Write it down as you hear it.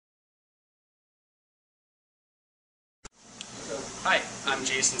Hi, I'm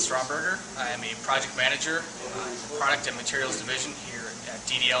Jason Stromberger. I am a project manager in the Product and Materials Division here at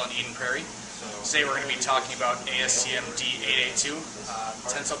DDL in Eden Prairie. Today we're going to be talking about ASTM D882,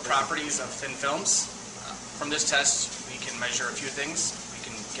 tensile properties of thin films. From this test we can measure a few things. We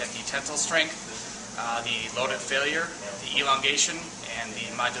can get the tensile strength, the load of failure, the elongation, and the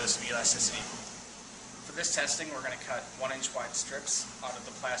modulus of elasticity. For this testing we're going to cut 1-inch wide strips out of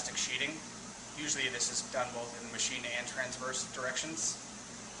the plastic sheeting. Usually this is done both in machine and transverse directions.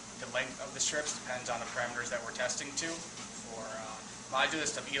 The length of the strips depends on the parameters that we're testing to. For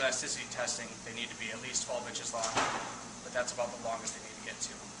modulus of elasticity testing, they need to be at least 12 inches long, but that's about the longest they need to get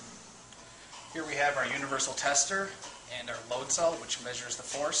to. Here we have our universal tester and our load cell, which measures the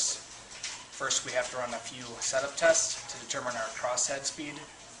force. First we have to run a few setup tests to determine our crosshead speed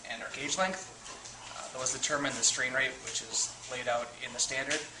and our gauge length. Those determine the strain rate, which is laid out in the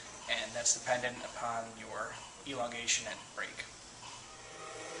standard, and that's dependent upon your elongation and break.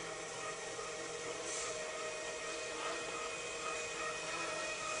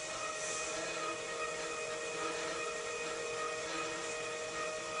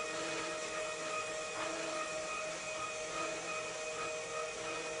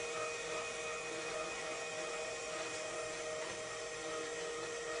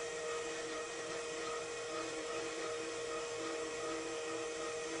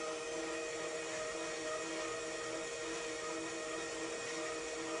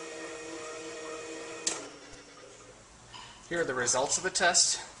 Here are the results of the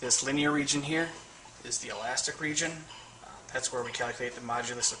test. This linear region here is the elastic region. That's where we calculate the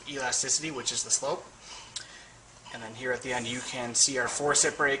modulus of elasticity, which is the slope. And then here at the end you can see our force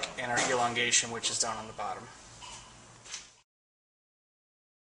at break and our elongation, which is down on the bottom.